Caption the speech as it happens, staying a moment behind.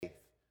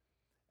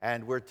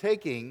And we're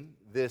taking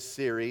this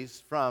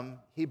series from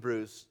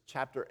Hebrews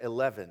chapter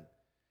 11.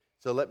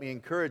 So let me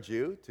encourage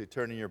you to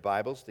turn in your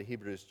Bibles to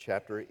Hebrews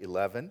chapter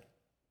 11.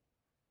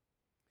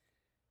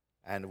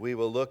 And we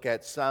will look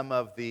at some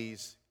of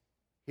these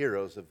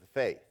heroes of the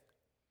faith.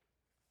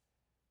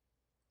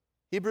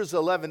 Hebrews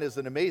 11 is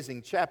an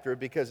amazing chapter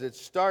because it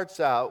starts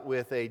out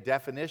with a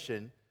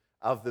definition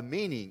of the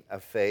meaning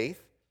of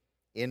faith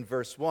in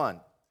verse 1.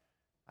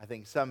 I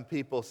think some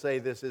people say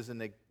this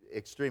isn't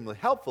extremely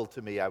helpful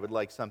to me. I would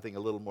like something a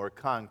little more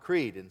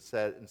concrete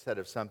instead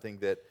of something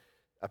that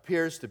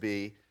appears to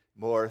be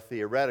more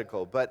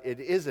theoretical. But it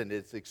isn't.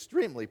 It's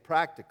extremely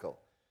practical.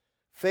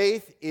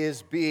 Faith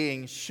is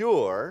being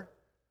sure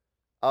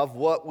of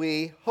what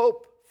we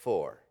hope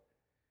for,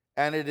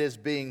 and it is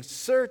being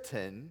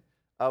certain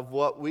of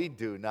what we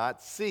do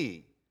not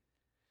see.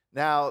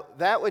 Now,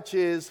 that which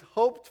is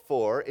hoped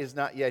for is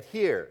not yet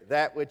here.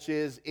 That which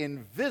is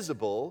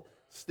invisible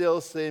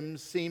still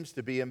seems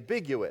to be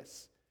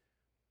ambiguous.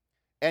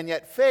 And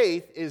yet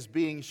faith is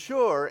being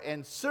sure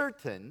and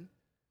certain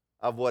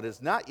of what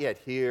is not yet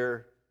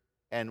here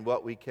and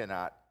what we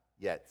cannot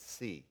yet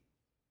see.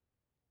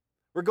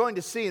 We're going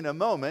to see in a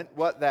moment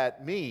what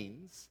that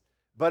means,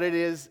 but it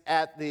is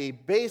at the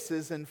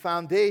basis and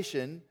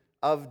foundation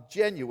of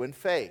genuine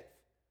faith.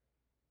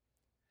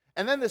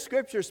 And then the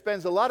Scripture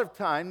spends a lot of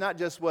time not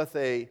just with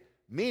a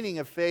meaning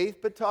of faith,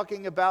 but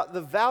talking about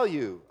the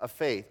value of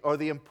faith or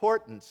the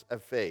importance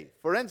of faith.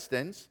 For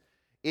instance,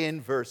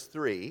 in verse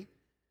 3,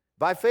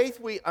 by faith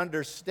we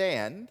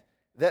understand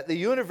that the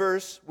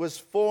universe was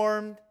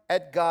formed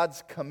at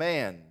God's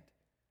command,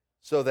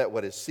 so that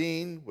what is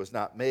seen was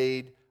not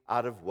made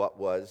out of what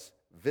was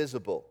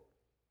visible.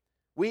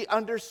 We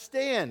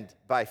understand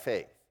by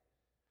faith.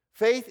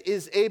 Faith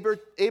is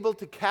able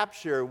to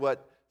capture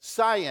what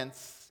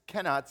science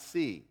cannot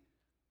see.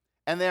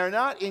 And they are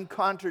not in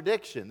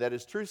contradiction. That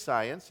is, true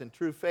science and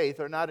true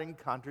faith are not in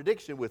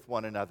contradiction with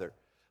one another.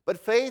 But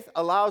faith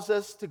allows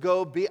us to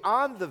go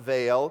beyond the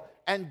veil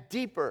and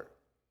deeper,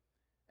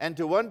 and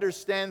to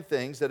understand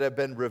things that have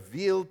been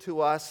revealed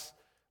to us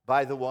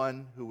by the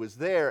one who was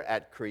there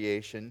at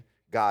creation,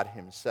 God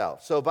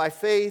himself. So by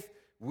faith,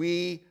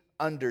 we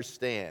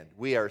understand.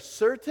 We are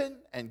certain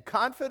and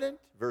confident,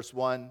 verse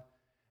 1,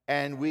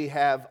 and we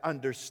have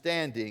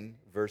understanding,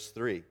 verse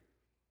 3.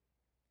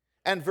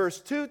 And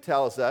verse 2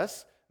 tells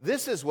us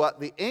this is what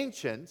the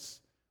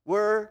ancients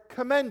were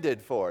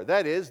commended for.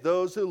 That is,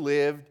 those who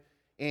lived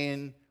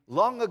in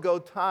long ago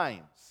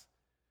times.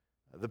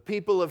 The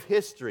people of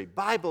history,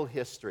 Bible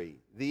history,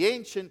 the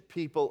ancient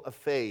people of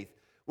faith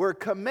were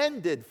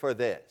commended for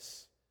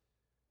this.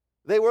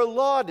 They were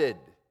lauded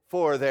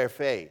for their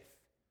faith.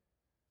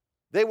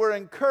 They were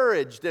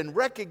encouraged and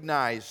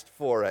recognized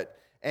for it.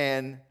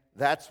 And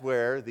that's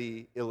where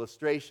the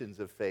illustrations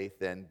of faith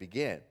then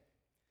begin.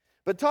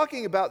 But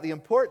talking about the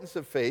importance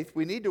of faith,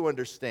 we need to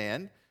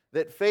understand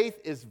that faith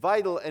is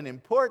vital and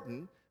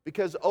important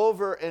because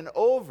over and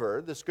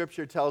over, the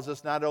Scripture tells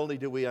us not only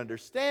do we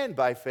understand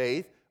by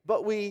faith,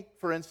 but we,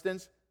 for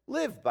instance,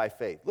 live by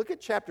faith. Look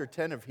at chapter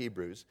 10 of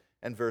Hebrews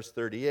and verse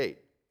 38.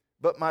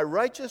 But my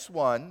righteous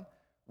one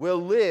will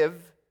live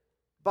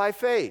by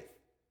faith.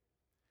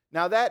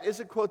 Now that is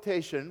a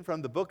quotation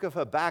from the book of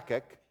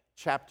Habakkuk,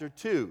 chapter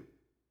 2.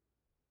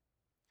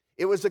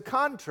 It was a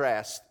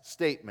contrast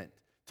statement,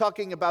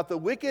 talking about the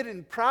wicked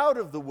and proud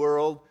of the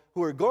world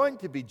who are going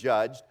to be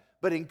judged,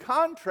 but in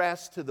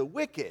contrast to the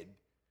wicked,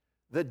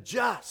 the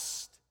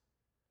just,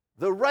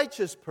 the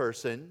righteous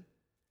person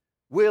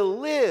will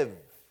live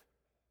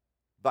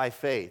by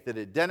faith. It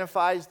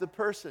identifies the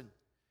person.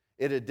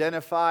 It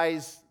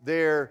identifies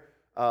their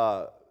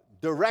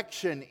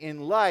direction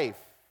in life,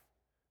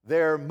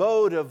 their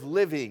mode of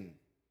living,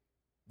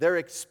 their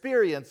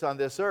experience on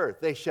this earth.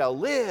 They shall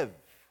live.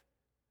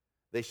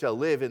 They shall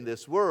live in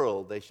this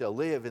world. They shall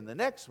live in the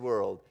next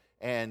world.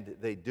 And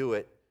they do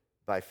it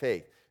by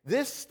faith.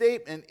 This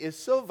statement is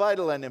so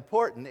vital and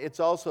important, it's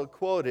also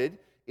quoted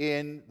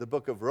in the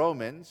book of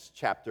Romans,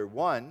 chapter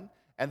 1,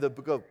 and the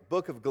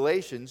book of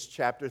Galatians,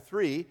 chapter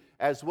 3,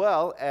 as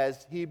well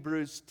as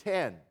Hebrews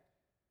 10.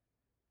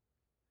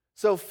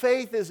 So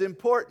faith is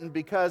important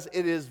because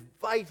it is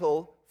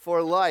vital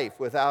for life.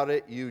 Without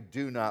it, you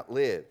do not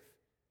live.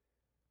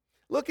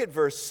 Look at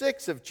verse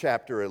 6 of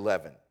chapter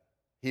 11.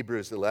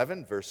 Hebrews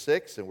 11, verse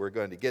 6, and we're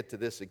going to get to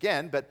this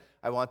again, but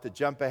I want to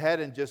jump ahead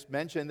and just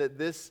mention that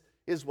this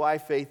is why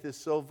faith is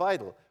so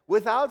vital.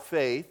 Without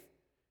faith,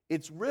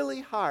 it's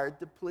really hard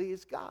to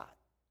please God.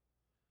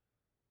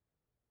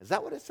 Is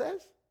that what it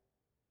says?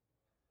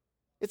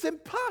 It's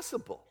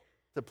impossible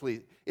to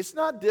please. It's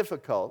not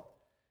difficult.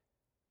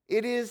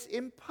 It is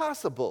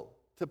impossible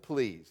to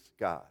please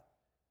God.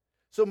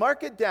 So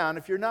mark it down.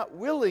 If you're not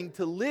willing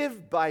to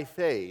live by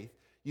faith,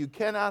 you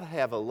cannot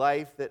have a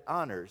life that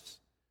honors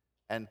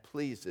and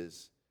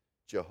pleases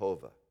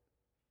Jehovah.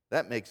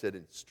 That makes it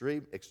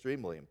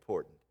extremely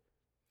important.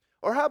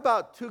 Or how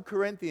about 2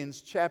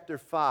 Corinthians chapter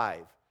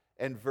 5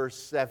 and verse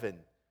 7,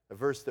 a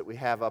verse that we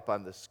have up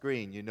on the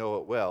screen. You know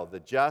it well. The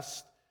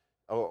just,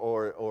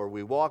 or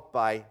we walk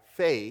by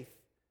faith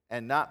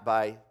and not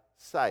by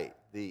sight.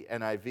 The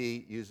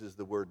NIV uses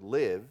the word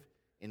live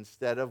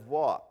instead of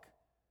walk.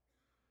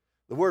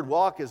 The word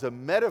walk is a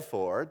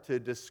metaphor to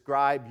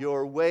describe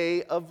your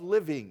way of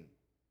living,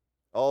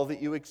 all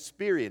that you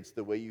experience,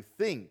 the way you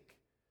think,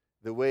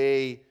 the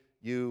way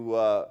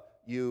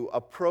you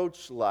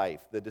approach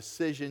life, the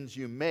decisions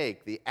you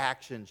make, the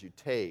actions you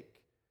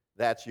take.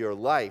 That's your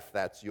life,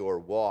 that's your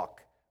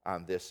walk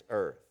on this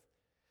earth.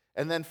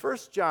 And then 1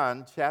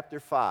 John chapter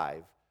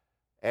 5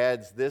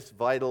 adds this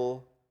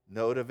vital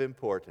note of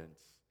importance.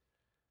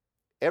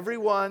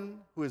 Everyone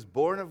who is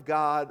born of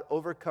God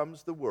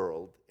overcomes the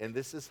world, and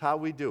this is how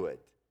we do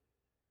it.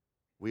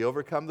 We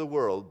overcome the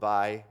world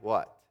by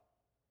what?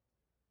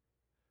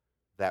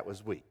 That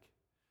was weak.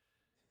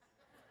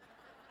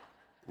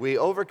 We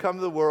overcome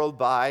the world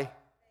by,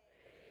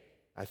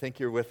 I think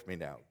you're with me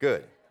now.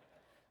 Good.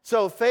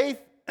 So faith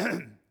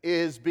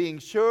is being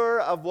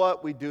sure of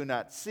what we do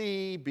not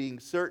see, being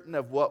certain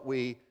of what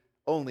we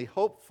only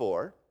hope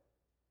for.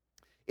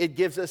 It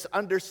gives us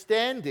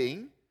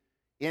understanding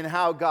in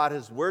how God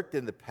has worked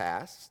in the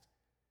past.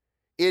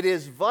 It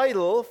is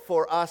vital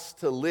for us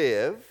to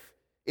live.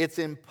 It's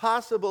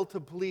impossible to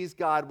please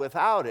God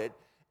without it.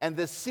 And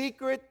the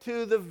secret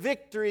to the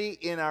victory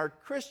in our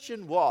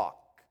Christian walk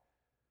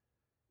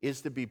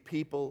is to be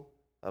people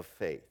of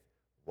faith.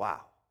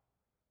 Wow.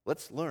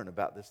 Let's learn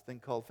about this thing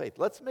called faith.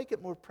 Let's make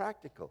it more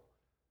practical.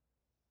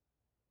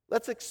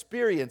 Let's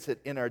experience it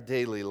in our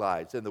daily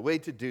lives. And the way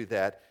to do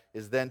that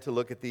is then to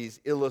look at these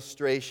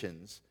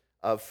illustrations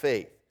of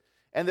faith.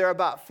 And there are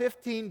about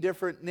 15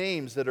 different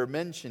names that are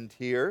mentioned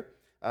here,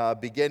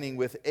 beginning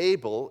with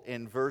Abel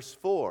in verse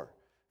 4.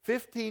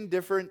 15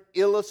 different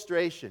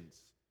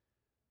illustrations,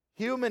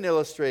 human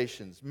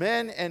illustrations,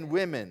 men and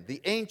women,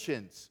 the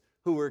ancients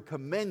who were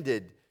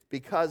commended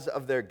because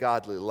of their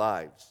godly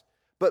lives.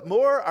 But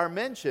more are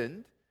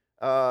mentioned,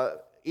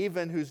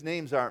 even whose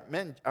names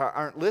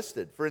aren't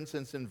listed. For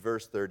instance, in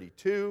verse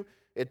 32,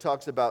 it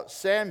talks about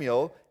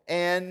Samuel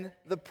and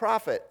the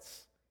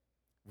prophets.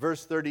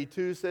 Verse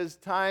 32 says,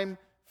 "Time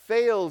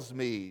fails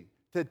me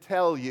to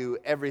tell you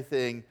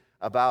everything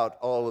about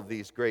all of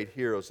these great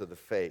heroes of the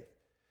faith."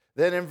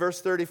 Then in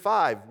verse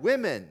 35,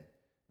 women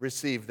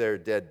received their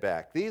dead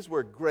back. These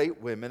were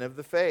great women of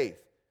the faith.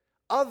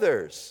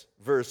 Others,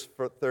 verse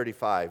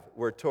 35,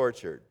 were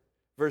tortured.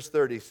 Verse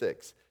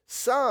 36,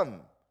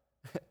 some.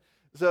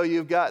 So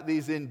you've got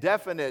these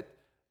indefinite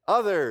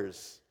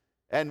others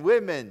and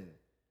women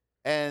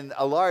and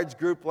a large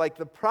group like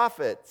the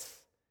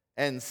prophets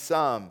and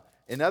some.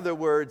 In other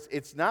words,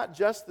 it's not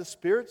just the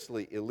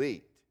spiritually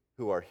elite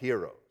who are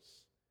heroes.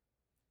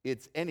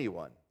 It's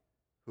anyone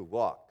who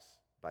walks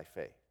by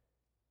faith.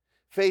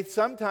 Faith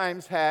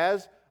sometimes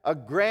has a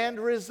grand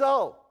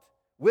result.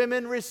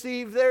 Women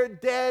receive their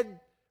dead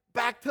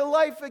back to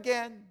life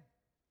again.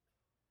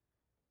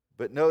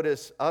 But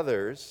notice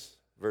others,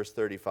 verse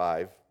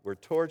 35, were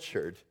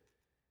tortured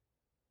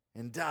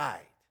and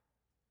died.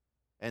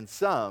 And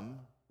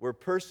some were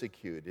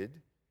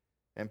persecuted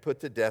and put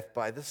to death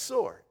by the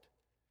sword.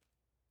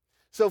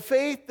 So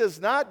faith does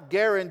not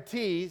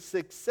guarantee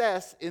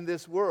success in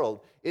this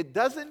world. It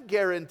doesn't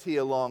guarantee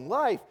a long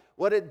life.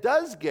 What it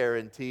does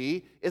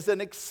guarantee is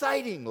an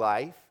exciting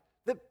life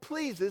that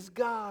pleases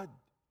God.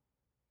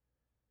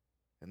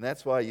 And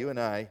that's why you and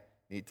I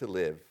need to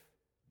live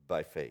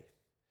by faith.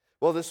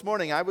 Well, this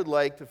morning I would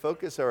like to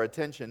focus our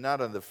attention not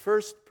on the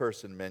first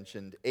person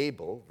mentioned,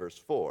 Abel, verse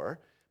 4,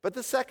 but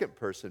the second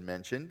person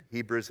mentioned,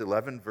 Hebrews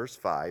 11, verse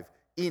 5,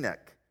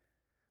 Enoch.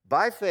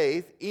 By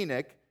faith,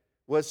 Enoch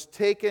was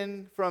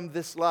taken from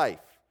this life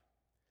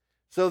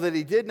so that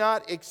he did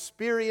not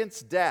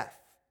experience death.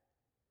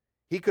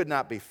 He could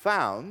not be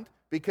found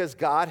because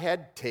God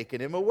had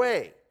taken him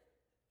away.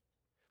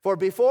 For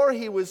before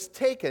he was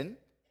taken,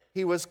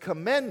 he was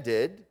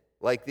commended,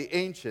 like the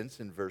ancients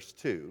in verse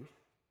 2,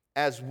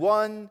 as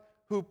one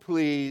who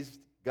pleased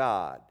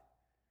God.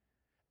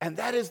 And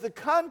that is the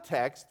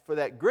context for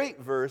that great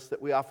verse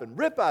that we often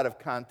rip out of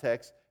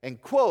context and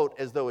quote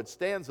as though it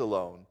stands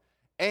alone.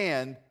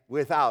 And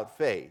without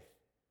faith,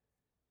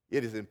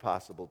 it is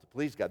impossible to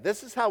please God.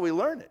 This is how we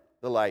learn it,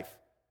 the life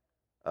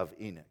of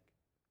Enoch.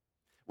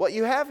 What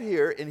you have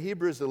here in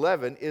Hebrews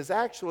 11 is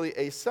actually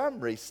a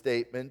summary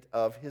statement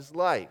of his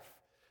life.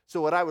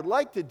 So what I would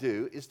like to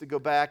do is to go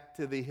back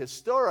to the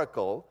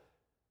historical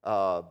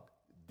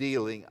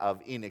dealing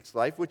of Enoch's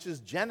life, which is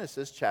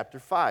Genesis chapter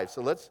 5.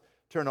 So let's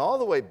turn all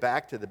the way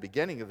back to the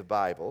beginning of the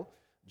Bible,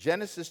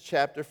 Genesis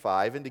chapter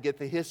 5, and to get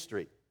the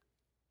history.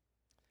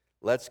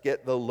 Let's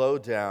get the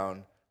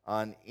lowdown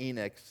on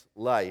Enoch's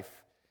life,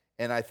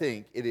 and I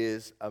think it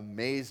is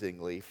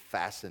amazingly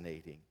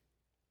fascinating.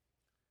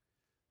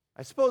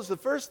 I suppose the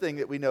first thing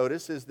that we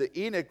notice is that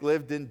Enoch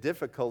lived in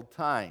difficult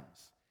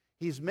times.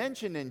 He's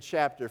mentioned in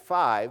chapter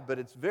 5, but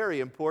it's very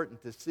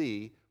important to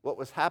see what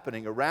was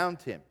happening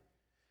around him.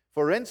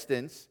 For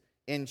instance,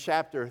 in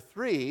chapter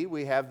 3,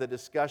 we have the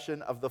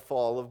discussion of the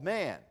fall of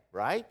man,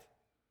 right?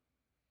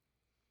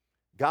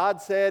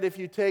 God said, if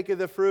you take of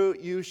the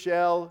fruit, you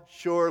shall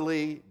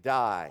surely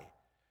die.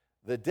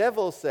 The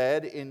devil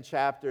said in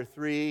chapter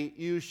 3,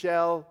 you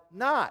shall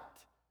not.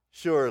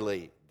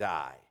 surely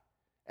die.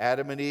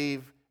 Adam and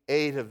Eve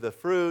ate of the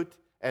fruit,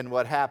 and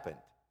what happened?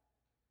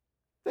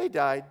 They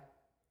died.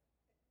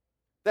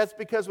 That's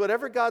because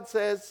whatever God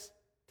says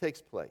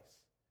takes place.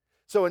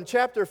 So in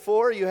chapter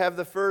 4, you have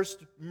the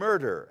first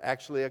murder.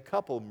 Actually, a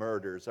couple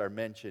murders are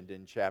mentioned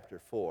in chapter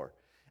 4.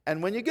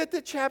 And when you get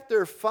to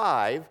chapter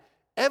 5,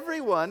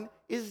 everyone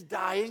is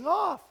dying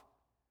off.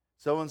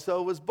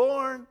 So-and-so was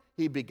born,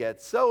 he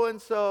begets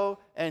so-and-so,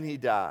 and he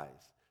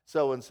dies.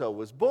 So-and-so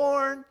was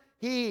born,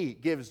 he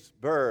gives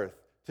birth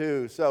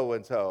to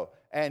so-and-so,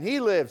 and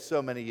he lives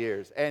so many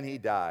years, and he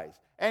dies.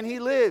 And he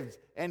lives,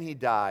 and he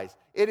dies.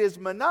 It is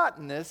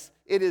monotonous,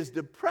 it is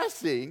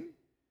depressing,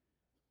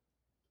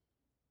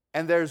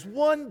 and there's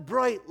one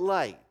bright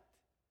light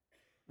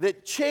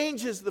that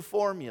changes the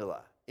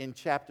formula in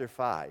chapter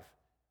 5,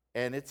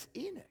 and it's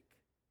Enoch.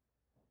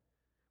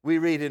 We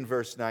read in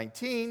verse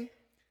 19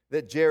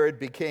 that Jared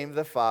became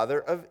the father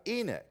of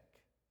Enoch,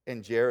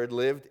 and Jared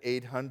lived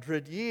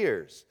 800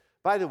 years.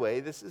 By the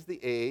way, this is the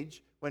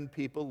age when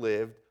people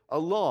lived a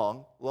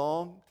long,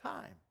 long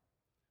time.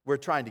 We're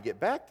trying to get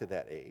back to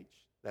that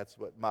age. That's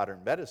what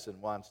modern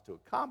medicine wants to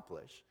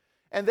accomplish.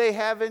 And they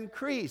have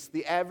increased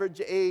the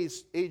average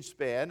age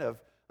span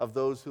of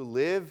those who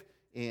live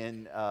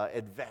in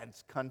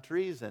advanced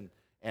countries and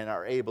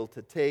are able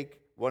to take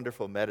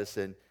wonderful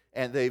medicine.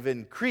 And they've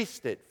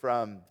increased it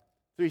from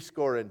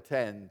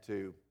 70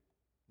 to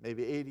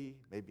maybe 80,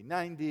 maybe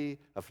 90,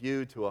 a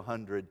few to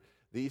 100.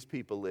 These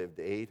people lived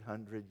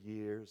 800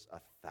 years,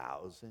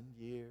 1,000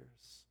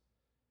 years.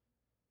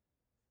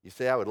 You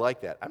say, I would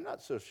like that. I'm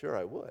not so sure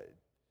I would.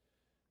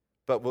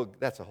 But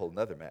that's a whole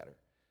other matter.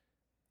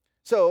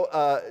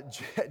 So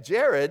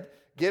Jared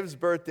gives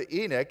birth to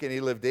Enoch, and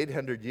he lived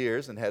 800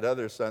 years and had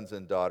other sons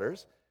and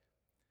daughters.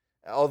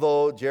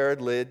 Although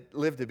Jared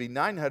lived to be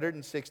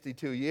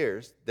 962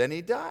 years, then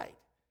he died.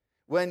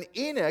 When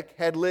Enoch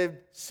had lived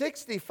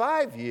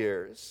 65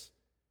 years,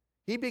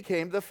 he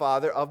became the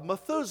father of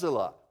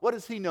Methuselah. What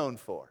is he known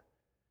for?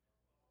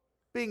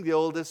 Being the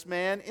oldest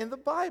man in the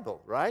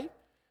Bible, right?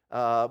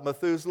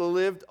 Methuselah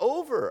lived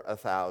over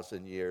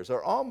 1,000 years,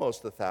 or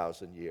almost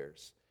 1,000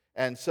 years.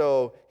 And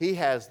so he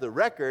has the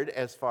record,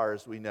 as far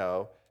as we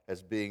know,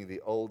 as being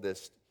the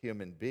oldest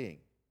human being.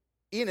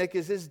 Enoch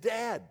is his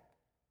dad.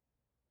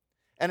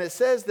 And it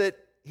says that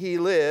he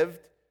lived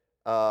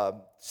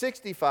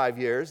 65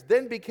 years,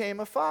 then became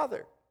a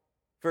father.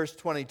 Verse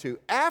 22,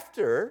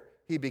 after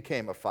he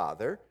became a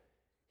father,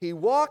 he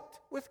walked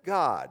with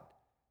God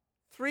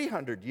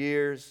 300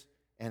 years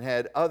and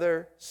had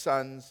other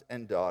sons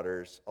and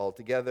daughters.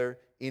 Altogether,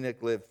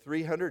 Enoch lived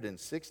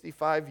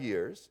 365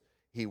 years.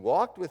 He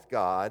walked with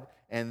God,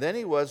 and then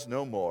he was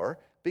no more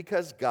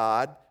because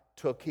God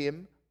took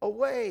him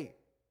away.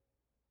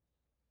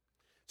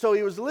 So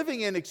he was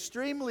living in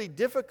extremely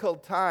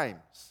difficult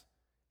times.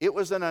 It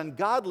was an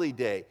ungodly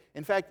day.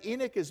 In fact,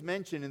 Enoch is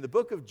mentioned in the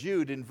book of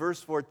Jude in verse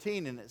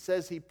 14, and it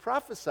says he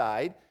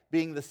prophesied,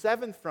 being the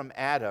seventh from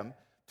Adam,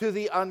 to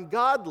the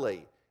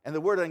ungodly. And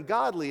the word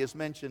ungodly is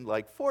mentioned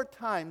like 4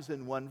 times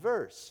in one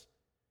verse.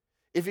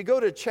 If you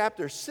go to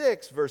chapter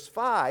 6, verse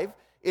 5,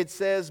 it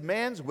says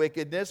man's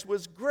wickedness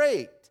was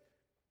great,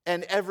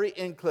 and every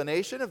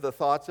inclination of the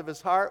thoughts of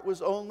his heart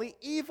was only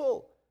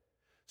evil.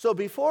 So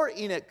before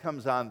Enoch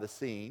comes on the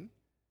scene,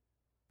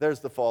 there's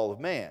the fall of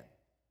man,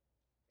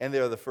 and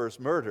there are the first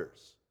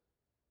murders.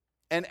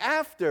 And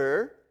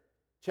after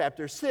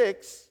chapter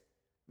 6,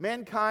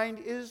 mankind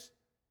is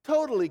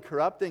totally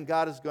corrupt, and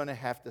God is going to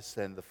have to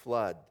send the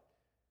flood.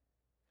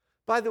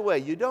 By the way,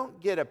 you don't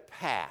get a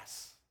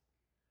pass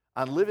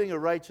on living a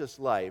righteous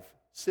life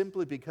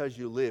simply because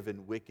you live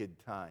in wicked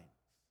times.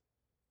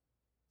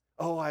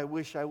 Oh, I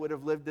wish I would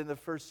have lived in the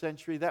first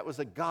century. That was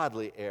a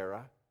godly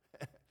era.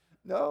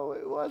 No,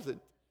 it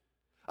wasn't.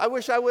 I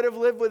wish I would have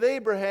lived with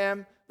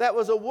Abraham. That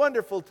was a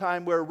wonderful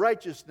time where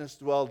righteousness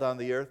dwelled on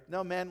the earth.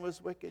 No, man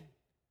was wicked.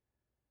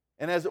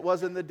 And as it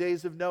was in the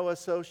days of Noah,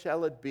 so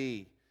shall it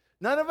be.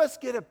 None of us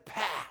get a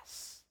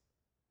pass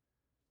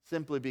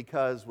simply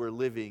because we're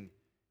living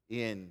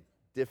in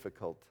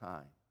difficult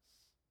times.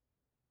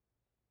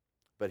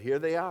 But here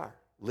they are,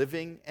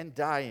 living and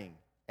dying,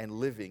 and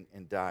living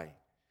and dying.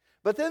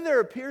 But then there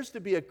appears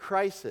to be a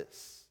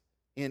crisis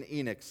in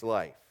Enoch's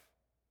life.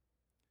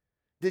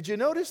 Did you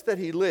notice that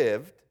he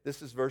lived,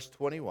 this is verse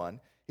 21,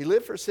 he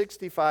lived for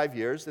 65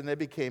 years and then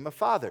became a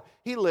father.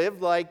 He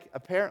lived like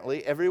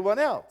apparently everyone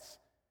else.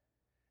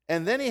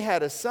 And then he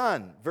had a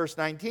son. Verse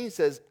 19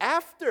 says,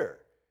 after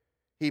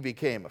he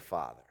became a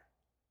father.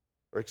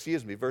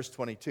 Verse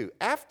 22.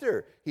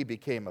 After he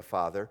became a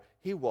father,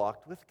 he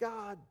walked with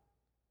God.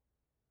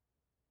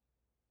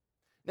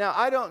 Now,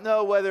 I don't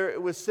know whether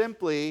it was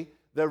simply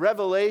the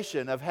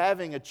revelation of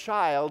having a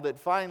child that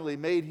finally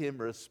made him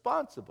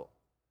responsible,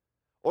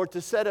 or to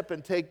set up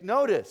and take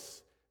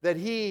notice that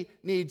he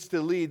needs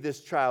to lead this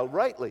child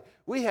rightly.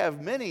 We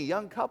have many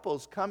young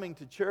couples coming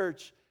to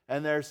church,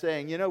 and they're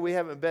saying, we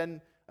haven't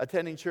been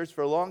attending church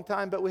for a long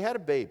time, but we had a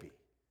baby.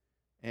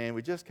 And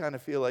we just kind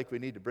of feel like we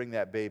need to bring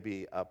that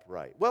baby up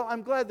right. Well,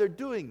 I'm glad they're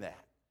doing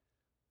that.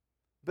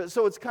 But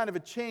so it's kind of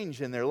a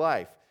change in their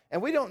life.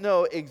 And we don't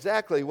know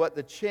exactly what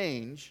the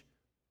change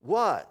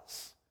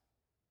was.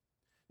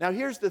 Now,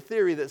 here's the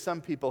theory that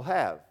some people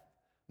have.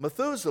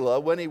 Methuselah,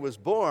 when he was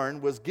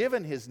born, was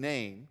given his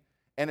name,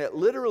 and it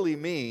literally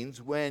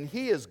means, when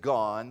he is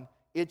gone,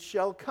 it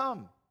shall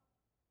come.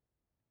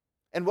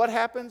 And what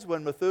happens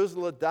when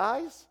Methuselah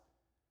dies?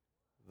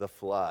 The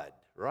flood,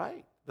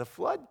 right? The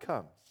flood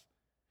comes.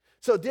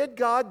 So did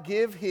God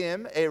give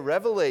him a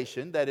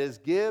revelation, that is,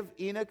 give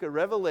Enoch a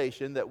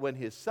revelation that when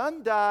his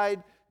son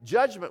died,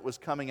 judgment was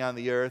coming on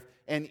the earth,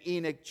 and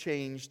Enoch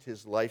changed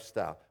his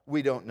lifestyle?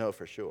 We don't know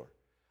for sure.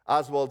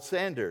 Oswald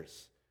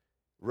Sanders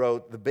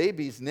wrote, the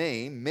baby's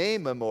name may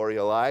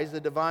memorialize a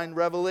divine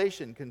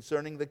revelation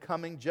concerning the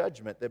coming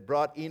judgment that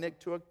brought Enoch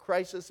to a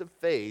crisis of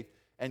faith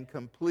and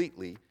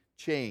completely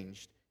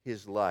changed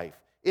his life.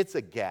 It's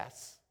a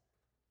guess.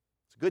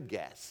 It's a good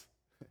guess.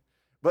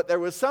 But there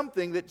was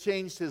something that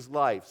changed his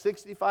life.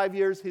 65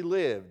 years he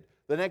lived.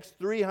 The next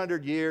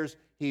 300 years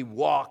he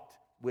walked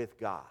with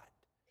God.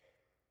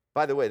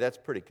 By the way, that's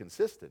pretty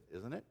consistent,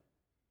 isn't it?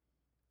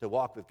 To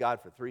walk with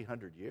God for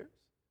 300 years.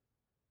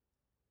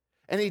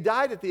 And he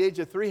died at the age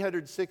of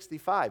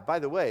 365. By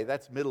the way,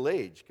 that's middle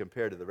age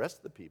compared to the rest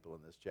of the people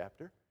in this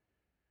chapter.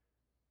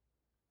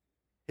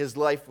 His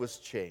life was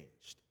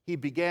changed. He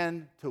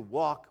began to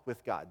walk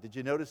with God. Did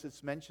you notice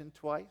it's mentioned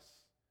twice?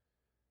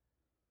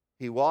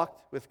 He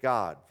walked with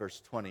God,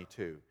 verse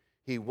 22.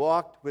 He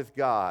walked with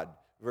God,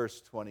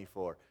 verse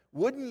 24.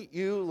 Wouldn't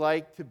you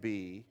like to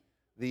be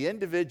the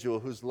individual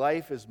whose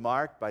life is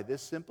marked by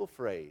this simple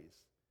phrase,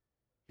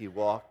 he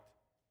walked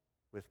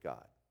with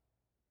God?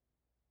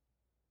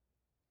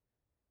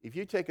 If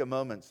you take a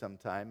moment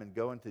sometime and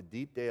go into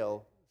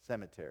Deepdale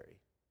Cemetery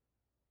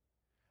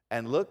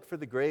and look for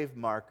the grave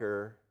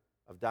marker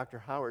of Dr.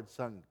 Howard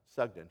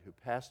Sugden, who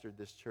pastored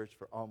this church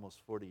for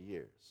almost 40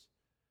 years,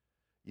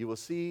 you will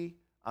see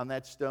on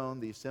that stone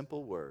these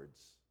simple words,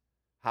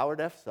 Howard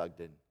F.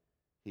 Sugden,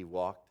 he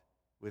walked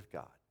with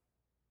God.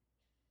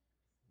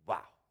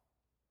 Wow.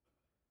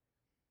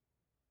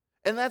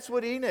 And that's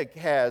what Enoch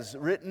has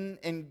written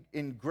and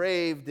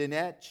engraved and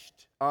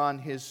etched on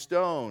his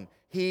stone.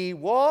 He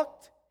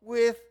walked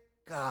with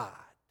God.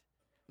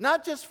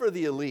 Not just for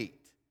the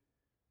elite.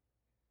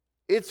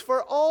 It's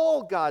for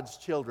all God's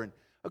children.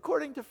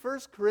 According to 1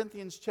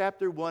 Corinthians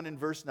chapter 1 and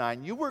verse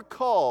 9, you were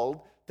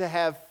called to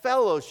have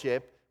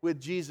fellowship with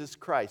Jesus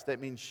Christ. That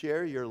means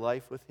share your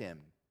life with him.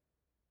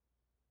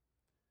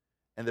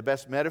 And the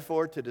best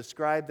metaphor to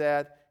describe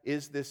that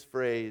is this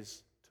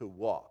phrase, to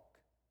walk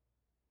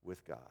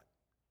with God.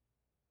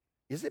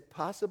 Is it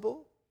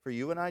possible for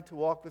you and I to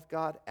walk with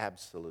God?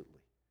 Absolutely.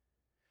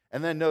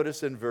 And then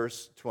notice in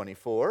verse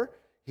 24,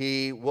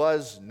 he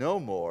was no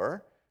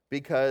more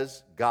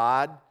because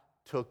God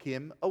took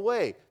him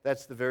away.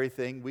 That's the very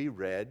thing we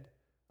read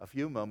a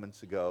few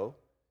moments ago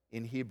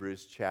in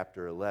Hebrews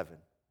chapter 11.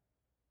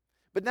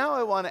 But now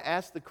I want to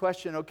ask the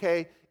question,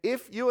 okay,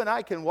 if you and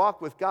I can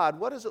walk with God,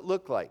 what does it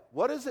look like?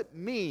 What does it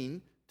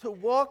mean to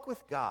walk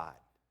with God?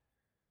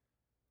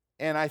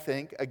 And I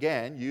think,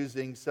 again,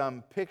 using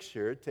some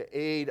picture to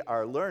aid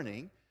our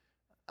learning,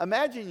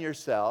 imagine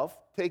yourself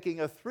taking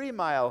a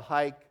 3-mile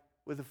hike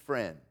with a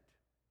friend.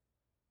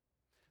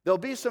 There'll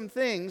be some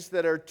things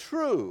that are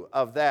true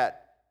of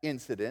that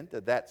incident,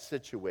 of that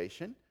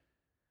situation,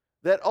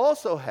 that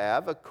also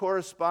have a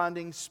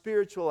corresponding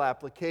spiritual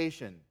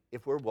application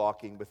if we're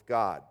walking with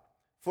God.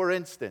 For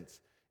instance,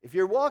 if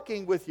you're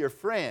walking with your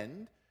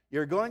friend,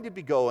 you're going to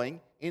be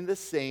going in the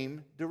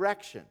same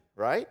direction,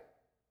 right?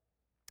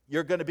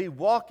 You're going to be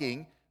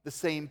walking the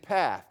same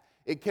path.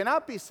 It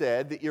cannot be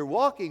said that you're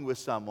walking with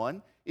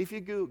someone if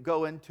you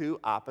go into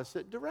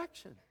opposite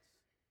directions.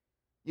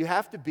 You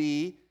have to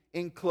be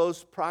in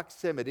close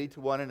proximity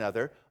to one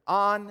another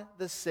on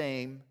the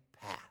same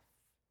path.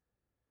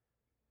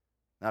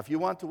 Now, if you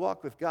want to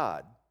walk with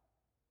God,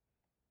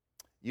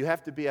 you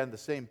have to be on the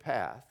same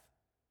path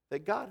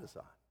that God is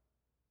on.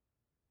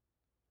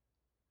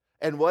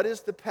 And what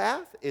is the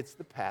path? It's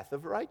the path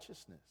of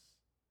righteousness.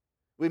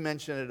 We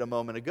mentioned it a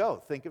moment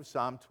ago. Think of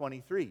Psalm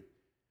 23.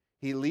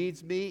 He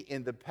leads me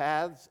in the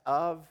paths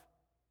of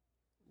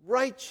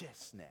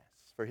righteousness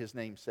for his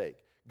name's sake.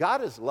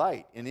 God is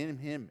light, and in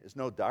him is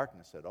no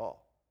darkness at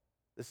all.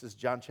 This is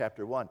John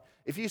chapter 1.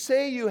 If you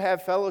say you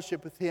have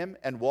fellowship with him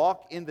and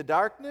walk in the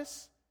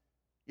darkness,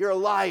 you're a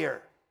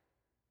liar,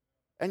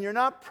 and you're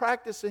not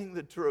practicing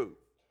the truth.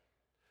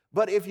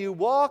 But if you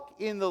walk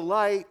in the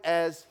light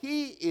as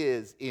he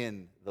is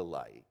in the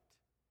light,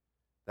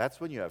 that's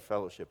when you have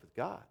fellowship with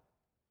God.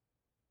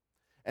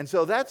 And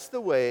so that's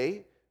the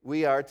way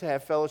we are to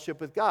have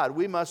fellowship with God.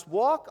 We must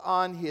walk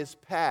on his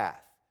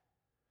path.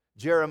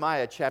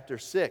 Jeremiah chapter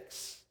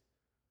 6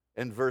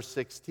 and verse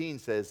 16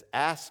 says,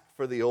 ask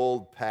for the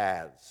old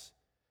paths.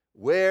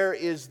 Where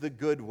is the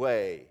good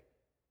way?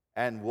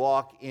 And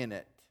walk in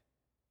it,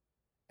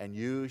 and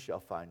you shall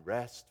find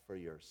rest for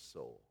your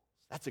souls.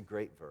 That's a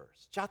great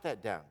verse. Jot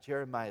that down,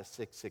 Jeremiah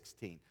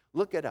 6:16.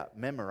 Look it up,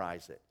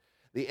 memorize it.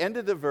 The end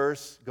of the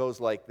verse goes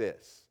like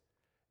this,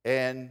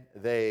 and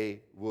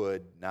they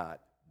would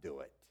not do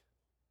it.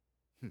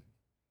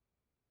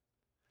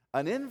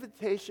 an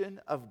invitation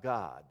of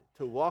God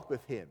to walk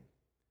with Him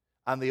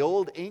on the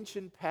old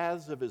ancient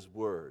paths of His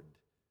Word.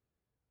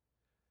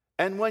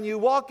 And when you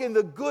walk in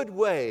the good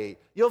way,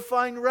 you'll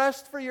find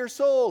rest for your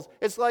souls.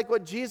 It's like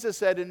what Jesus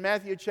said in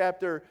Matthew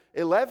chapter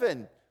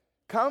 11.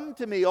 Come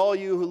to me, all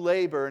you who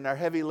labor and are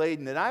heavy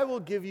laden, and I will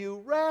give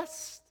you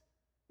rest.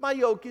 My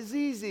yoke is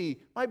easy,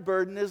 my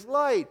burden is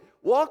light.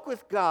 Walk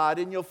with God,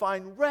 and you'll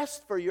find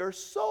rest for your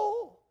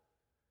soul.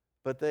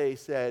 But they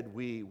said,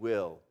 we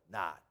will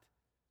not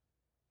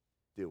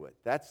do it.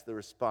 That's the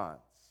response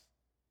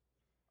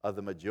of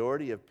the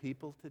majority of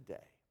people today.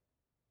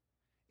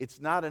 It's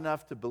not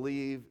enough to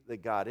believe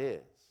that God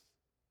is.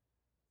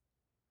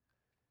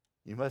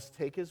 You must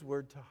take His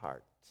word to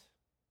heart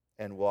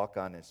and walk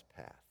on His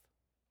path.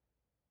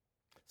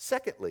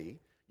 Secondly,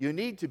 you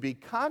need to be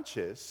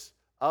conscious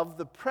of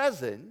the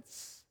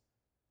presence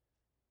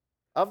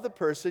of the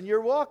person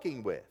you're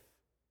walking with,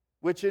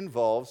 which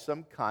involves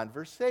some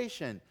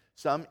conversation,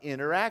 some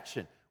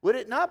interaction. Would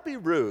it not be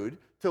rude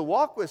to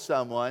walk with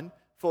someone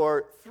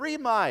for 3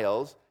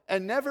 miles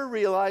and never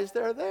realize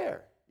they're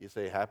there? You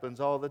say, it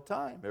happens all the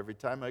time. Every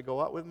time I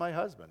go out with my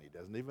husband, he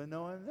doesn't even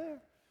know I'm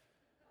there.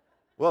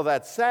 Well,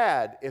 that's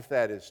sad if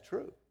that is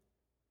true.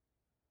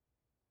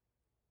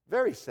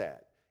 Very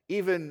sad.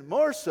 Even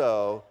more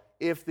so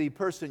if the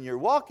person you're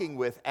walking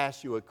with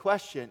asks you a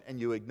question and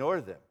you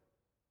ignore them.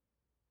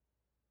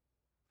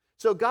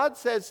 So God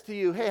says to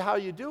you, hey, how are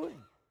you doing?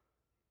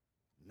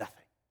 Nothing.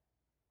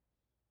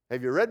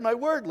 Have you read my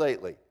word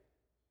lately?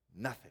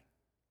 Nothing.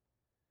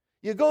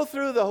 You go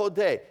through the whole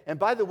day, and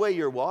by the way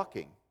you're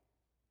walking,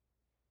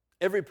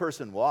 every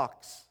person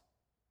walks.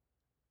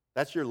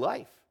 That's your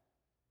life.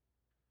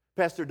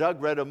 Pastor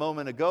Doug read a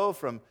moment ago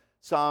from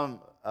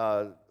Psalm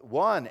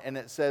 1, and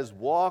it says,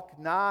 walk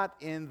not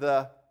in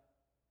the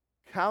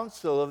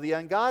counsel of the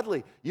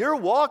ungodly. You're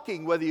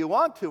walking whether you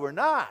want to or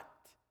not.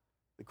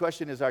 The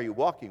question is, are you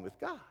walking with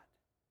God?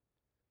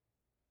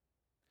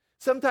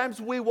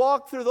 Sometimes we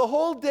walk through the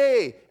whole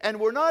day, and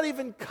we're not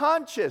even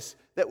conscious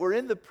that we're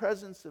in the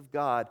presence of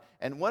God.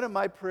 And one of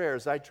my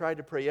prayers I try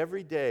to pray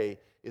every day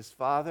is,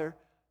 Father,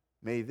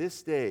 may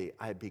this day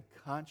I be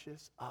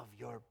conscious of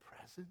your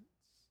presence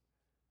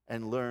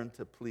and learn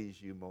to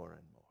please you more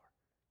and more.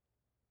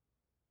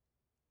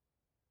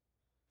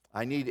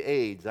 I need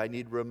aids, I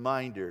need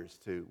reminders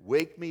to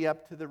wake me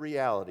up to the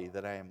reality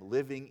that I am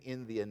living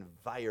in the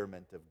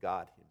environment of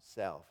God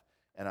Himself,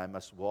 and I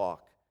must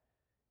walk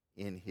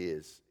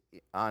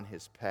on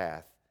His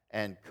path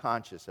and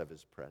conscious of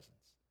His presence.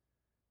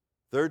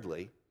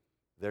 Thirdly,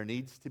 there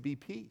needs to be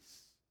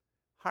peace,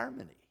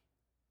 harmony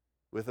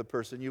with the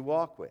person you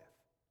walk with.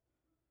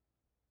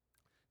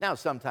 Now,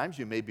 sometimes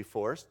you may be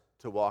forced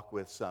to walk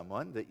with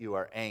someone that you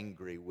are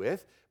angry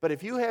with, but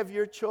if you have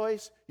your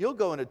choice, you'll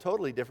go in a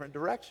totally different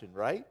direction,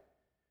 right?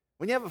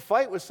 When you have a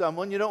fight with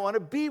someone, you don't want to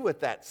be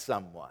with that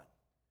someone.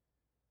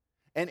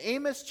 And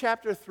Amos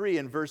chapter 3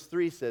 and verse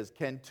 3 says,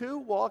 can two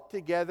walk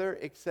together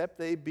except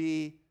they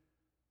be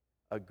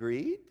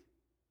agreed?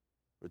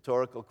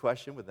 Rhetorical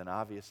question with an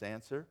obvious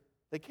answer.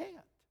 They can't.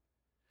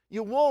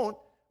 You won't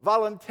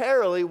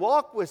voluntarily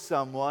walk with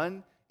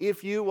someone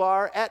if you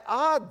are at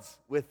odds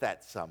with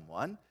that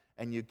someone,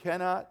 and you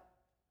cannot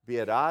be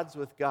at odds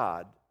with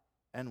God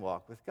and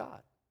walk with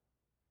God.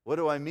 What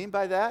do I mean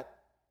by that?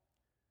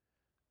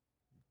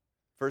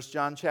 1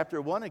 John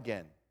chapter 1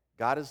 again.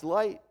 God is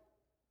light.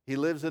 He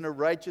lives in a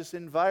righteous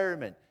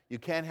environment. You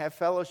can't have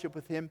fellowship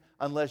with Him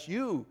unless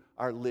you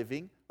are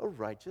living a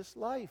righteous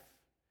life.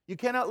 You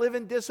cannot live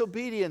in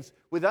disobedience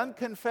with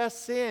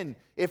unconfessed sin.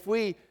 If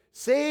we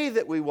say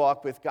that we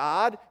walk with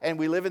God and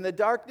we live in the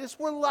darkness,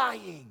 we're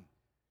lying.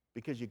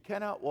 Because you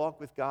cannot walk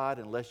with God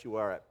unless you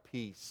are at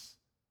peace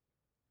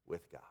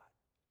with God.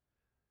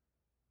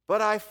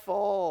 But I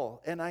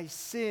fall and I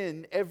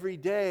sin every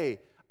day.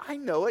 I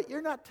know it.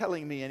 You're not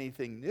telling me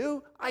anything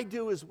new. I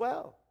do as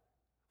well.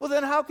 Well,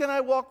 then how can I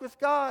walk with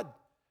God?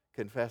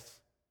 Confess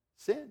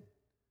sin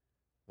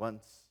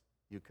once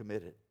you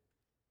commit it.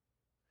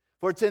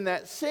 For it's in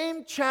that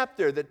same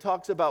chapter that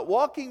talks about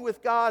walking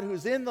with God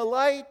who's in the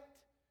light.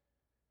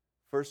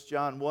 1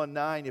 John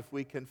 1:9, if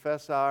we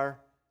confess our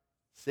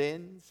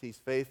sins, He's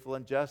faithful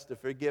and just to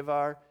forgive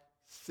our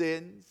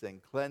sins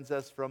and cleanse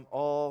us from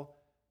all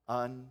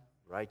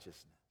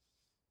unrighteousness.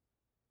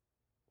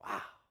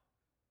 Wow.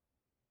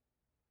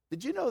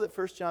 Did you know that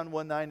 1 John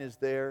 1:9 is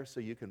there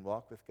so you can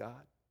walk with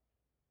God?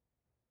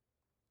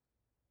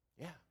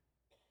 Yeah.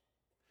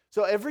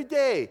 So every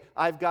day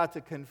I've got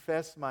to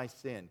confess my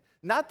sin.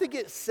 Not to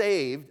get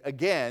saved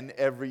again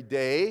every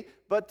day,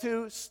 but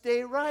to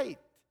stay right.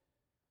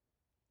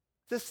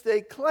 To stay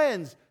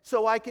cleansed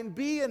so I can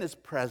be in His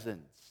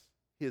presence,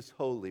 His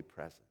holy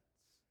presence.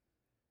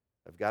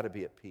 I've got to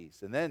be at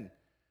peace. And then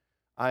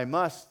I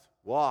must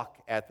walk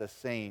at the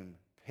same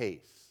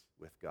pace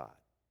with God.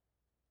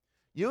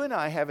 You and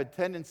I have a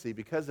tendency,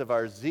 because of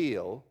our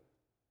zeal,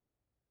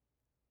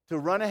 to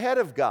run ahead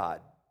of God.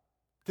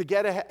 To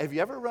get ahead. Have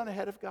you ever run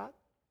ahead of God?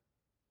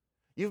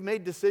 You've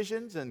made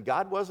decisions and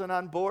God wasn't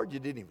on board. You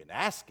didn't even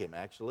ask him,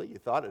 actually. You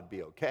thought it'd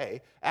be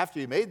okay. After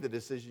you made the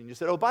decision, you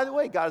said, oh, by the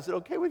way, God, is it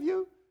okay with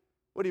you?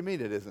 What do you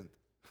mean it isn't?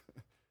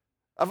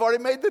 I've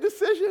already made the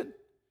decision.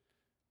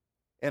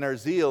 And our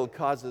zeal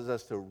causes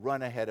us to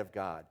run ahead of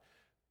God.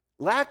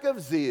 Lack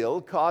of zeal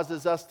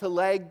causes us to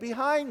lag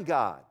behind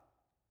God.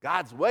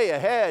 God's way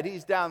ahead.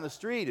 He's down the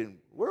street, and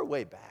we're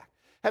way back.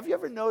 Have you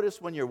ever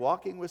noticed when you're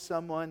walking with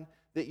someone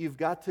that you've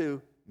got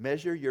to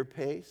measure your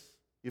pace?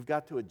 You've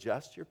got to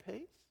adjust your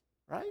pace,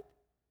 right?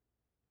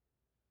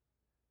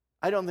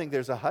 I don't think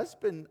there's a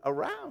husband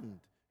around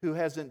who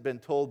hasn't been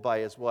told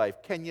by his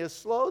wife, can you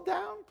slow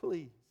down,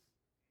 please?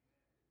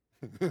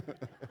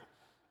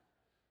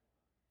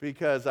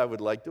 Because I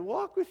would like to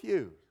walk with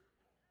you.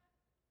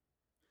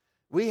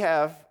 We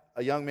have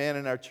a young man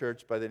in our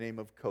church by the name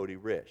of Cody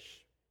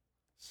Risch,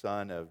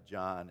 son of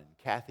John and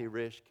Kathy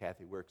Risch.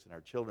 Kathy works in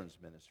our children's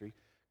ministry.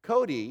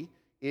 Cody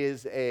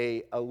is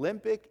an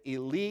Olympic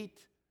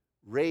elite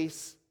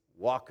race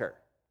walker.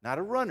 Not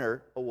a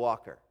runner, a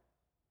walker.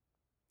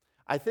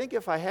 I think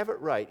if I have it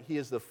right, he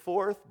is the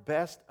fourth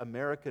best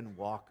American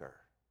walker.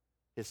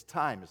 His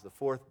time is the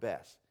fourth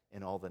best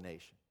in all the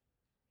nation.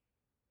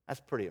 That's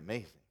pretty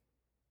amazing.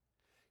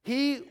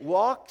 He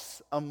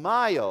walks a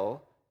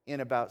mile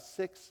in about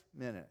 6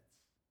 minutes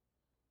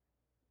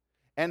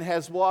and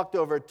has walked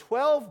over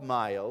 12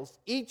 miles,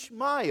 each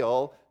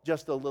mile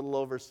just a little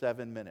over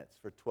 7 minutes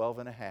for 12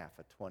 and a half,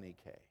 a 20K.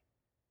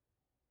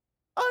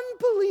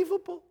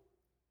 Unbelievable.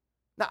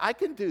 Now, I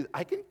can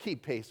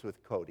keep pace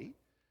with Cody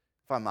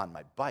if I'm on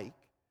my bike.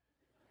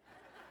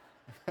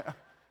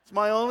 It's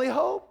my only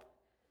hope.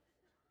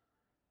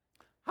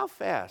 How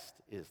fast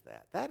is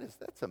that?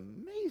 That's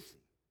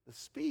amazing, the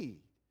speed.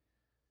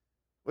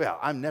 Well,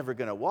 I'm never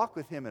going to walk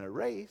with him in a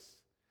race,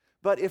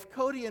 but if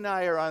Cody and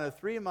I are on a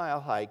 3-mile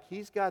hike,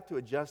 he's got to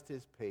adjust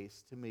his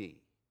pace to me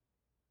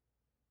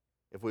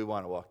if we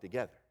want to walk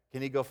together.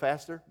 Can he go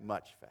faster?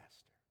 Much faster.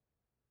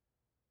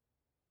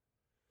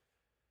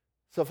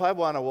 So if I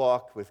want to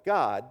walk with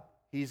God,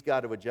 he's got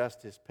to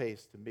adjust his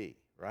pace to me,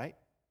 right?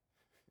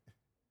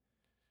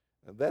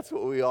 That's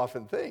what we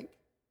often think.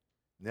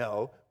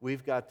 No,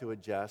 we've got to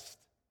adjust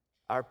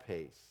our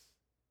pace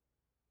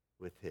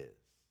with his.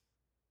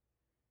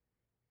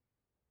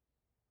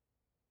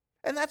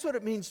 And that's what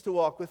it means to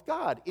walk with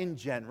God. In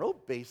general,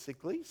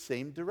 basically,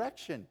 same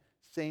direction,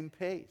 same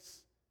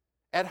pace.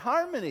 At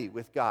harmony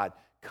with God,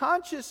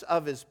 conscious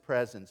of his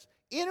presence,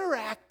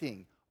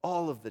 interacting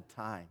all of the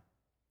time.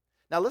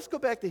 Now let's go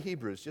back to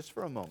Hebrews just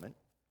for a moment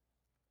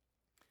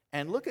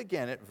and look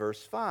again at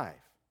verse 5.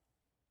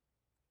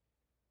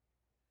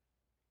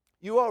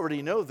 You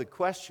already know the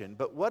question,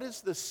 but what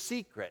is the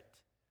secret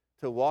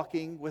to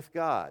walking with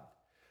God?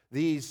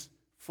 These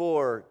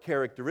 4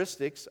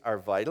 characteristics are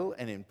vital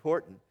and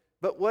important.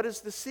 But what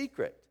is the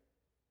secret?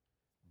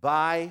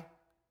 By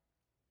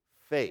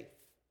faith.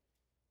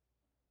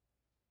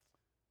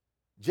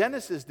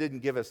 Genesis didn't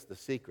give us the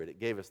secret. It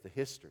gave us the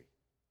history.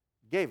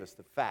 It gave us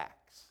the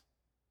facts.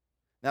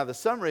 Now, the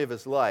summary of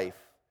his life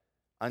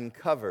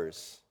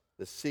uncovers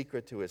the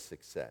secret to his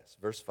success.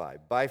 Verse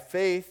 5, by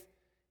faith,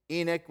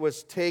 Enoch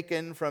was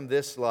taken from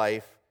this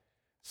life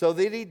so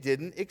that he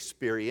didn't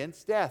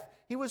experience death.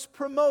 He was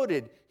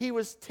promoted. He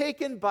was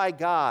taken by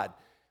God.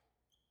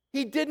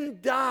 He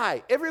didn't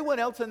die. Everyone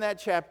else in that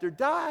chapter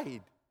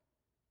died.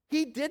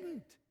 He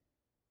didn't.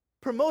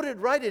 Promoted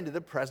right into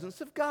the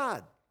presence of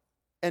God.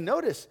 And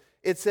notice,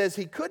 it says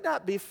he could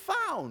not be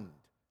found.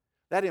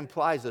 That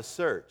implies a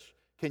search.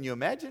 Can you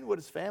imagine what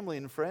his family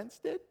and friends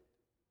did?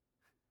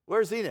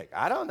 Where's Enoch?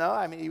 I don't know.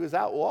 I mean, he was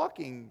out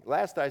walking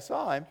last I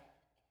saw him.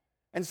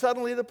 And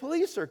suddenly the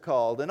police are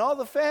called, and all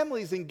the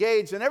family's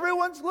engaged, and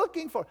everyone's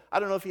looking for him. I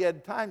don't know if he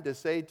had time to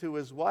say to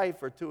his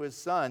wife or to his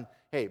son,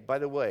 hey, by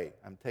the way,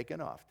 I'm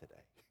taking off today.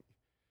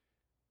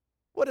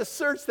 What a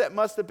search that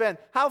must have been.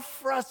 How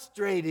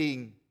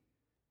frustrating.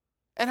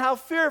 And how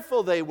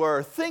fearful they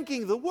were,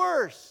 thinking the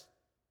worst.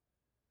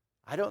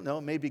 I don't know,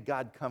 maybe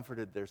God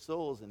comforted their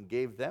souls and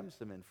gave them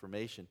some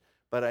information.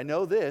 But I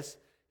know this,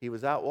 he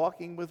was out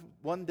walking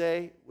one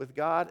day with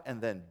God,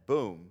 and then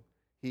boom,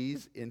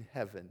 he's in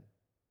heaven.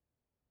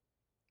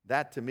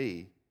 That to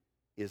me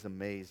is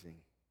amazing.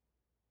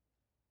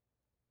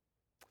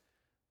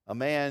 A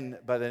man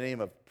by the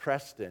name of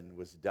Preston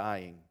was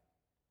dying.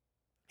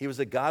 He was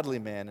a godly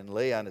man and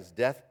lay on his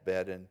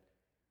deathbed, and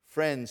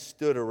friends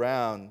stood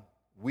around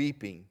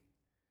weeping.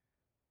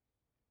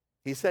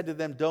 He said to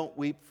them, don't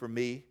weep for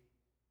me.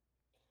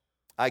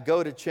 I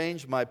go to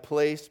change my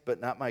place,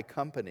 but not my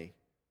company.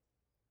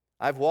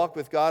 I've walked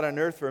with God on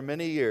earth for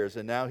many years,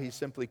 and now he's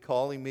simply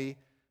calling me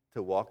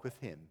to walk with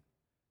him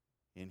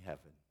in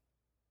heaven.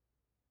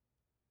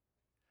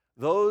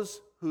 Those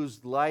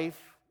whose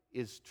life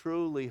is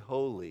truly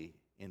holy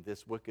in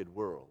this wicked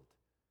world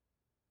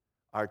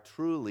are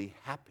truly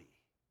happy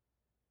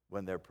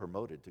when they're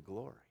promoted to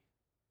glory.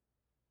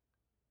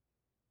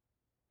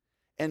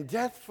 And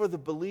death for the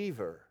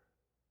believer,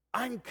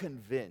 I'm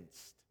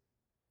convinced,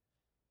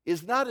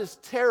 is not as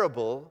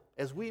terrible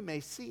as we may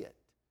see it.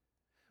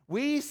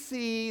 We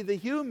see the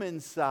human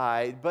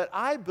side, but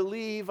I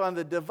believe on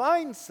the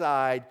divine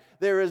side,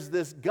 there is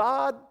this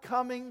God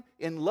coming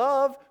in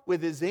love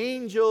with his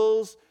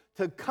angels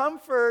to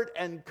comfort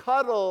and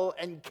cuddle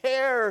and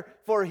care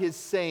for his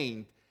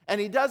saint. And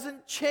he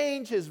doesn't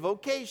change his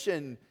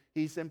vocation,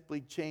 he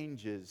simply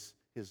changes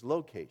his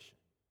location.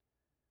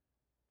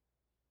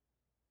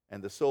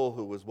 And the soul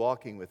who was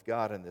walking with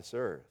God on this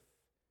earth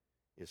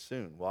is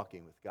soon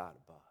walking with God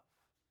above.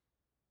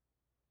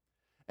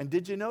 And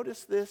did you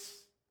notice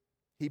this?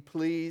 He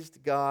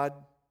pleased God.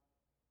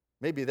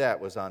 Maybe that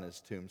was on his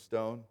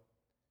tombstone,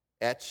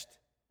 etched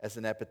as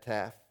an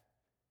epitaph.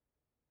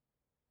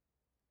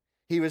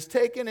 He was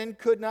taken and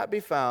could not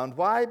be found.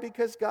 Why?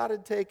 Because God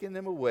had taken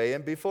him away.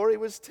 And before he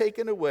was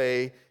taken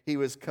away, he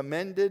was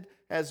commended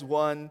as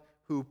one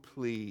who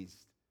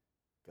pleased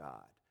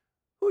God.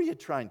 Who are you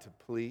trying to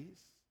please?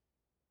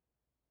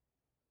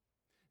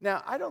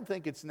 Now, I don't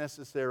think it's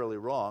necessarily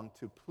wrong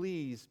to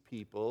please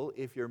people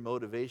if your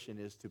motivation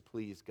is to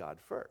please God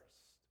first,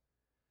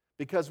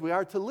 because we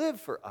are to live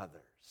for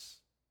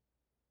others.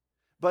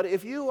 But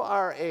if you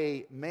are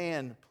a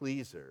man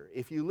pleaser,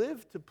 if you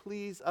live to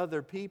please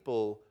other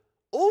people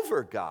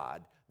over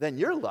God, then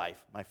your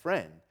life, my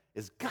friend,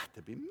 has got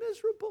to be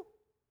miserable.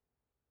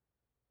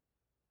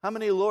 How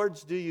many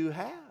lords do you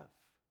have?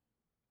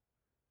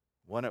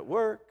 One at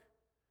work,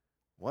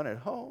 one at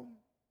home,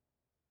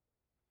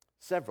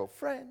 several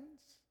friends.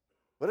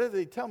 Whatever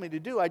they tell me to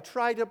do, I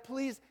try to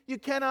please. You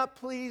cannot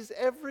please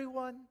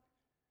everyone.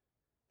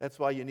 That's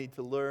why you need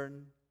to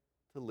learn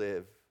to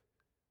live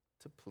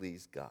to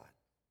please God.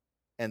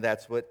 And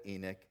that's what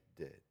Enoch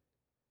did.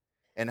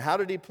 And how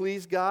did he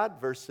please God?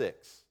 Verse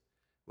 6.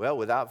 Well,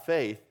 without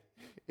faith,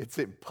 it's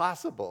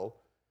impossible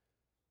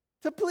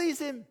to please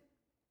him.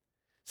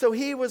 So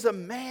he was a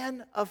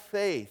man of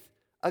faith,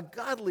 a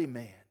godly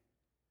man,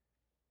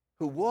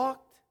 who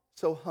walked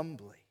so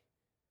humbly.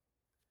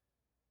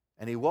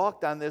 And he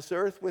walked on this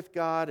earth with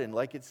God, and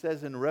like it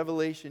says in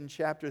Revelation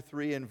chapter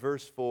 3 and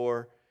verse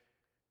 4,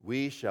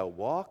 we shall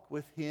walk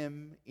with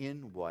him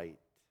in white.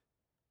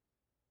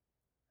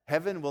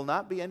 Heaven will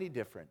not be any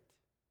different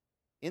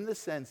in the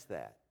sense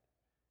that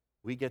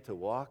we get to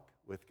walk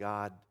with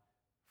God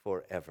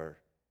forever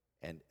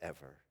and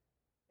ever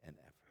and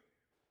ever.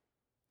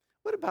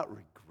 What about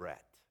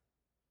regret?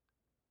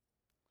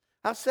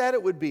 How sad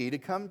it would be to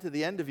come to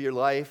the end of your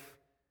life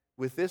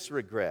with this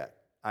regret.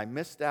 I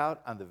missed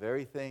out on the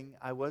very thing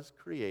I was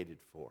created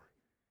for,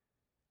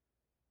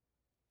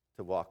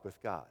 to walk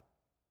with God,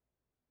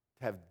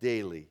 to have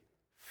daily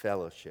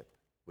fellowship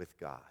with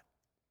God.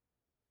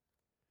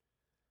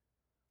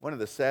 One of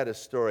the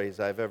saddest stories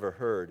I've ever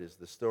heard is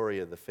the story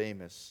of the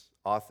famous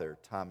author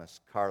Thomas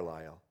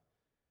Carlyle.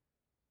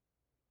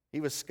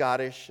 He was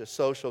Scottish, a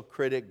social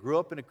critic, grew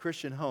up in a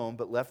Christian home,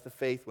 but left the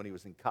faith when he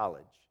was in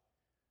college.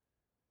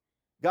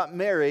 Got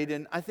married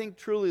and I think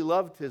truly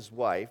loved his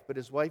wife, but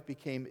his wife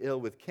became ill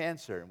with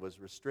cancer and was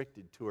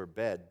restricted to her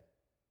bed.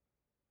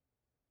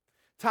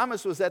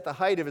 Thomas was at the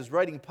height of his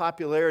writing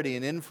popularity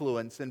and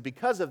influence, and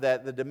because of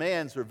that, the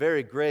demands were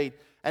very great,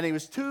 and he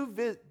was too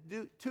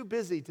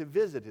busy to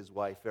visit his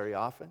wife very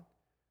often.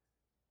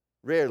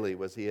 Rarely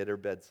was he at her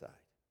bedside.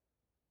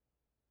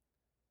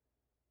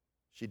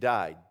 She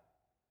died.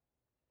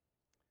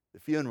 The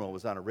funeral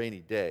was on a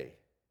rainy day.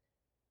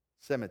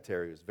 The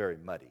cemetery was very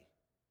muddy.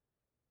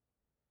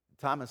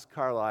 Thomas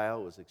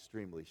Carlyle was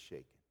extremely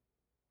shaken.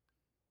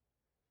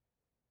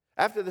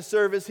 After the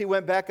service, he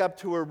went back up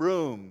to her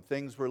room.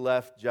 Things were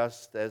left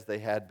just as they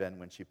had been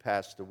when she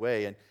passed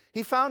away. And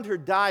he found her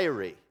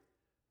diary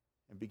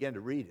and began to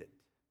read it.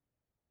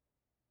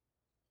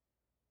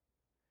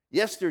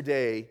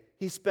 Yesterday,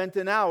 he spent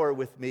an hour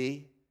with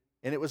me,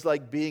 and it was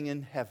like being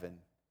in heaven.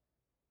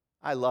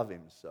 I love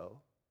him so,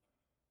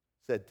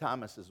 said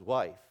Thomas's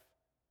wife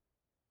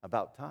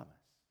about Thomas.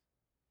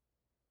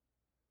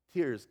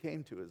 Tears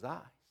came to his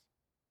eyes.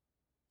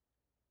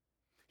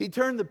 He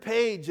turned the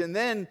page, and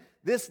then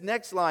this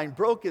next line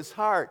broke his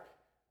heart.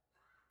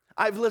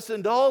 I've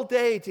listened all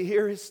day to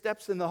hear his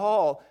steps in the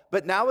hall,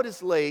 but now it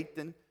is late,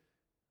 and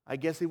I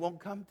guess he won't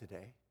come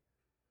today.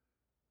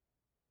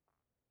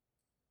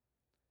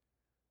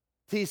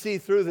 T.C.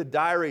 threw the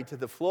diary to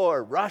the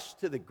floor,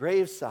 rushed to the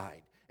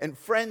graveside, and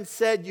friends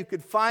said you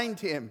could find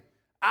him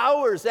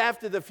hours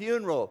after the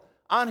funeral,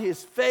 on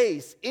his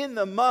face, in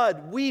the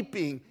mud,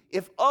 weeping.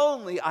 If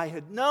only I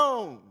had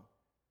known.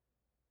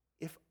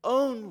 If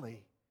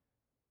only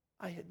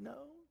I had known.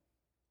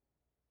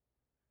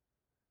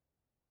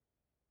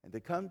 And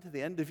to come to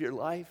the end of your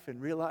life and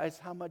realize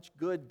how much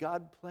good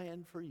God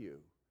planned for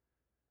you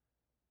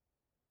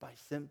by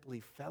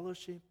simply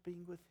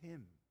fellowshipping with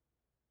him.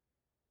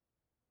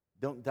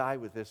 Don't die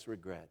with this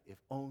regret. If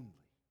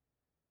only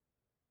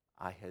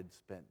I had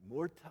spent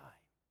more time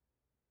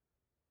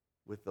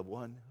with the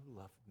one who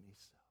loved me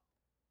so.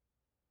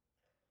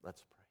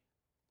 Let's pray.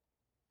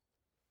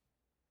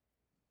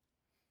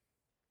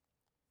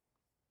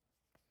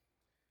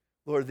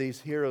 Lord,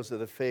 these heroes of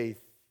the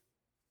faith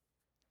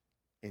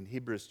in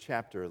Hebrews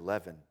chapter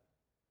 11,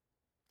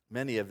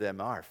 many of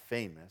them are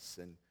famous,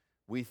 and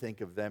we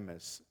think of them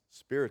as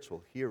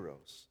spiritual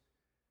heroes.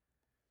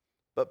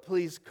 But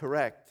please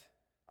correct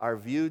our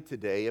view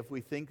today if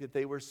we think that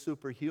they were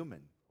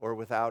superhuman or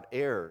without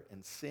error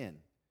and sin.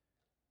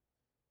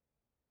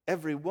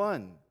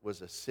 Everyone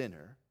was a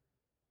sinner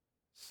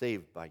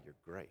saved by your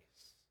grace.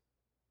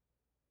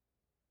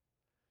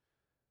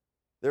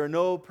 There are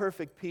no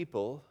perfect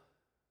people,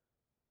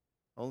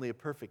 only a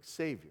perfect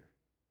Savior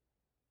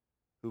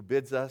who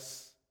bids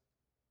us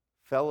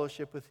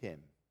fellowship with Him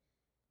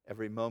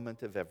every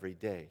moment of every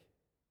day.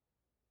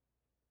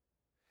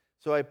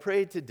 So I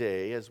pray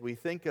today, as we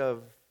think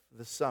of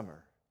the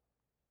summer,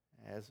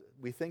 as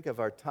we think of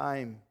our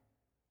time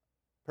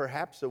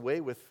perhaps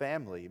away with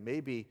family,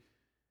 maybe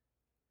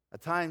a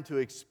time to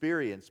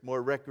experience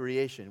more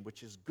recreation,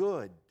 which is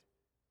good,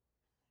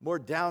 more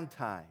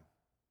downtime.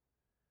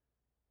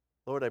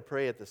 Lord, I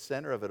pray at the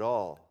center of it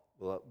all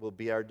will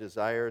be our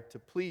desire to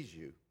please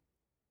You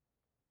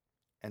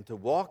and to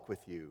walk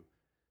with You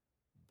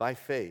by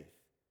faith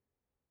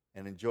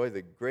and enjoy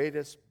the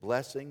greatest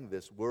blessing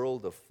this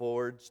world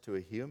affords to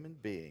a human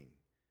being,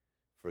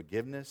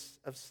 forgiveness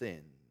of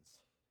sins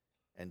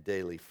and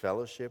daily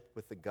fellowship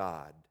with the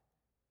God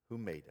who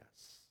made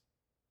us.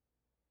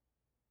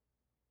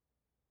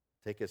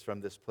 Take us from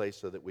this place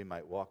so that we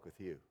might walk with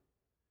You.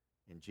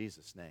 In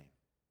Jesus' name,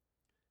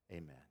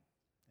 amen.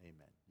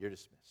 Amen. You're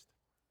dismissed.